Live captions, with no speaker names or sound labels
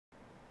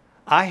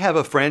I have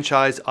a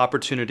franchise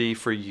opportunity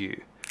for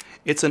you.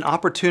 It's an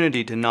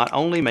opportunity to not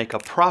only make a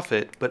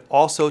profit, but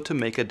also to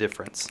make a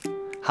difference.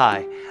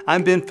 Hi,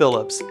 I'm Ben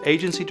Phillips,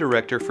 Agency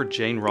Director for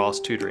Jane Ross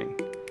Tutoring.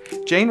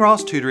 Jane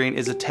Ross Tutoring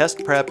is a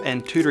test prep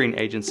and tutoring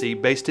agency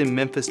based in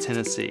Memphis,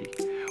 Tennessee.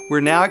 We're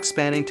now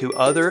expanding to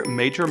other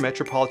major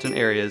metropolitan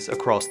areas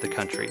across the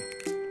country.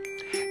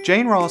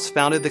 Jane Ross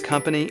founded the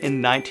company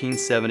in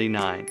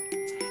 1979.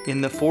 In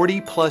the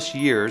 40-plus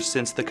years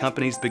since the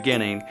company's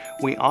beginning,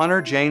 we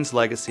honor Jane's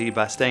legacy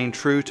by staying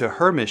true to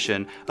her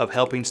mission of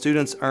helping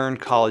students earn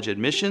college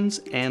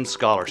admissions and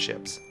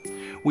scholarships.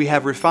 We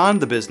have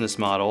refined the business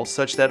model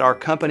such that our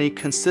company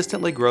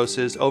consistently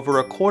grosses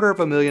over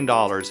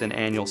 $250,000 in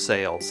annual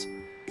sales.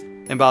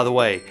 And by the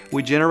way,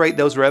 we generate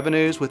those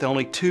revenues with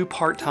only 2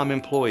 part-time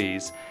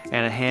employees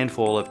and a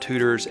handful of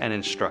tutors and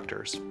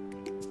instructors.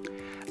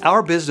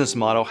 Our business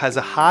model has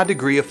a high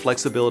degree of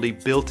flexibility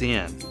built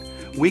in.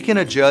 We can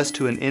adjust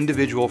to an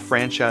individual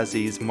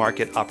franchisee's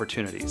market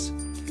opportunities.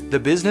 The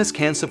business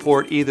can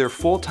support either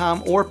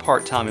full-time or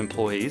part-time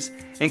employees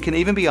and can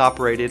even be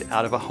operated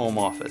out of a home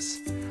office.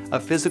 A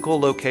physical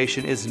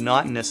location is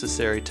not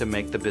necessary to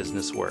make the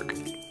business work.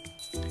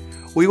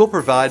 We will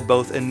provide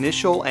both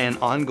initial and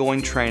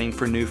ongoing training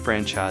for new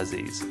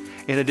franchisees.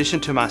 In addition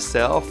to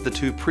myself, the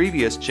 2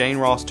 previous Jane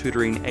Ross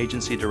Tutoring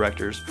agency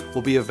directors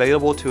will be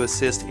available to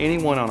assist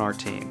anyone on our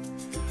team.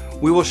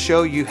 We will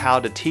show you how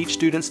to teach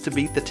students to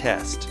beat the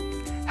test,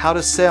 how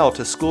to sell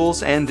to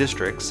schools and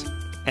districts,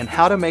 and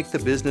how to make the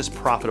business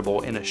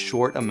profitable in a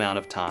short amount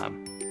of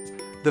time.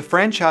 The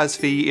franchise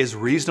fee is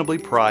reasonably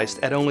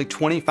priced at only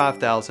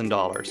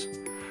 $25,000.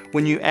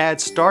 When you add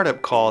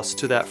startup costs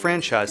to that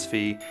franchise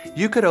fee,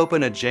 you could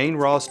open a Jane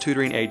Ross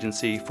Tutoring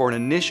agency for an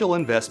initial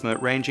investment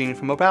ranging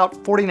from about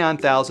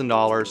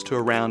 $49,000 to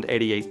around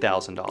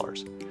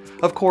 $88,000.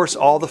 Of course,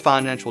 all the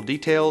financial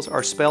details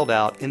are spelled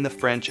out in the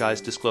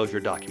franchise disclosure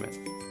document.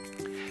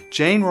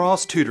 Jane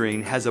Ross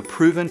Tutoring has a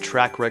proven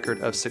track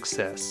record of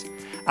success.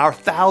 Our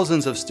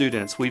thousands of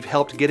students we've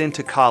helped get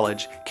into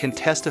college can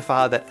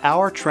testify that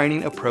our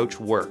training approach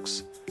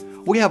works.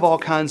 We have all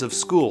kinds of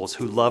schools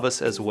who love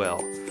us as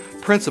well.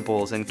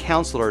 Principals and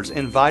counselors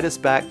invite us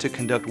back to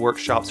conduct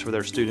workshops for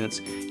their students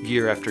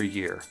year after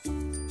year.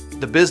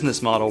 The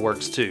business model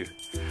works too.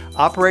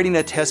 Operating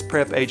a test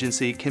prep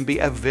agency can be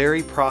a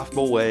very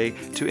profitable way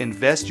to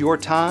invest your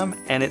time,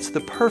 and it's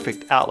the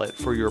perfect outlet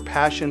for your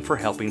passion for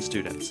helping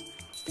students.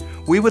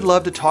 We would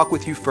love to talk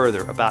with you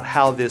further about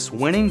how this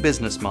winning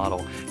business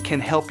model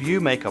can help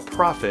you make a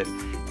profit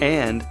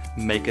and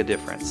make a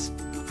difference.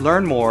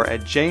 Learn more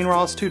at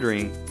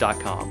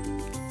janerosstutoring.com.